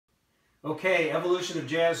Okay, Evolution of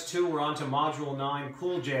Jazz 2, we're on to Module 9,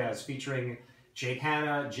 Cool Jazz, featuring Jake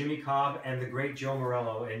Hanna, Jimmy Cobb, and the great Joe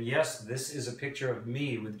Morello. And yes, this is a picture of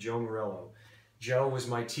me with Joe Morello. Joe was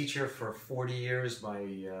my teacher for 40 years,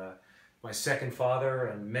 my second father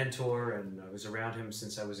and mentor, and I was around him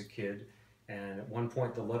since I was a kid. And at one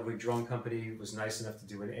point, the Ludwig Drum Company was nice enough to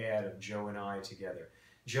do an ad of Joe and I together.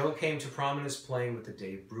 Joe came to prominence playing with the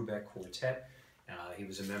Dave Brubeck Quartet. He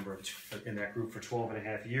was a member in that group for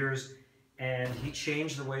 12.5 years. And he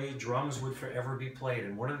changed the way drums would forever be played.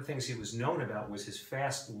 And one of the things he was known about was his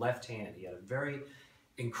fast left hand. He had a very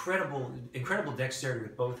incredible dexterity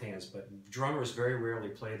with both hands, but drummers very rarely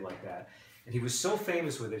played like that. And he was so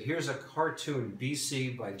famous with it. Here's a cartoon,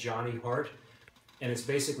 BC by Johnny Hart. And it's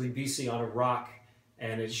basically BC on a rock.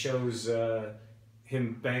 And it shows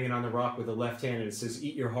him banging on the rock with the left hand, and it says,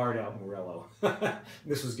 "Eat your heart out, Morello."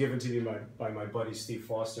 This was given to me by my buddy Steve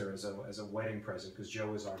Foster as a wedding present, because Joe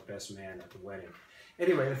was our best man at the wedding.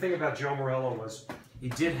 Anyway, the thing about Joe Morello was he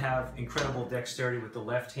did have incredible dexterity with the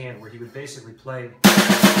left hand, where he would basically play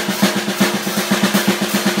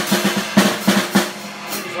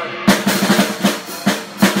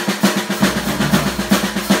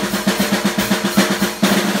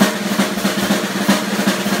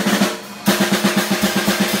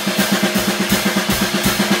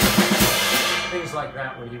things like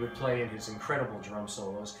that when he would play in his incredible drum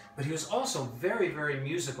solos. But he was also very, very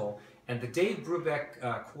musical, and the Dave Brubeck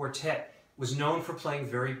Quartet was known for playing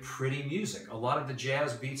very pretty music. A lot of the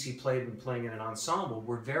jazz beats he played when playing in an ensemble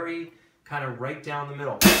were very kind of right down the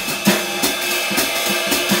middle.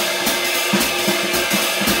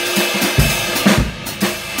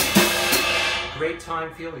 Great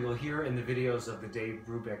time feel you'll hear in the videos of the Dave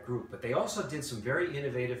Brubeck group, but they also did some very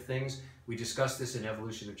innovative things. We discussed this in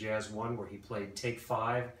Evolution of Jazz 1, where he played take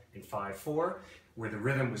 5 and 5/4, where the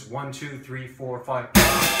rhythm was 1, 2, 3, 4, 5.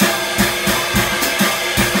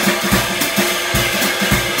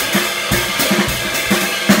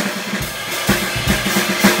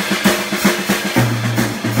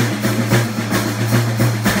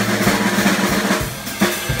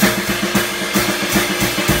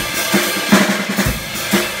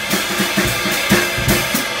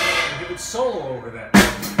 Solo over that.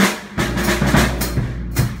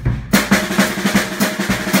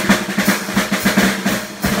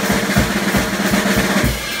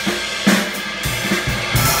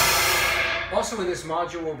 Also in this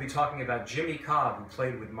module, we'll be talking about Jimmy Cobb, who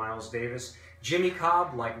played with Miles Davis. Jimmy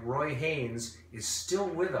Cobb, like Roy Haynes, is still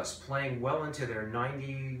with us, playing well into their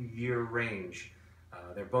 90-year range.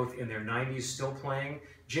 They're both in their 90s, still playing.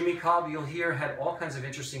 Jimmy Cobb, you'll hear, had all kinds of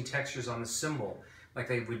interesting textures on the cymbal, like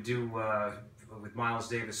they would do with Miles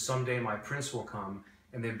Davis, "Someday My Prince Will Come,"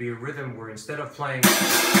 and there'd be a rhythm where instead of playing, he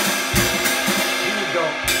would go,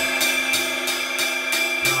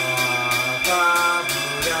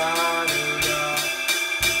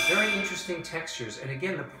 very interesting textures. And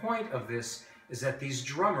again, the point of this is that these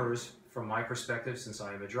drummers, from my perspective, since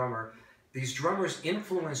I am a drummer, these drummers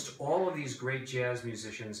influenced all of these great jazz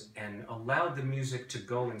musicians and allowed the music to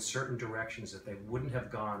go in certain directions that they wouldn't have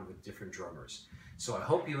gone with different drummers. So I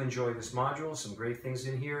hope you enjoy this module. Some great things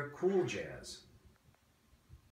in here. Cool jazz.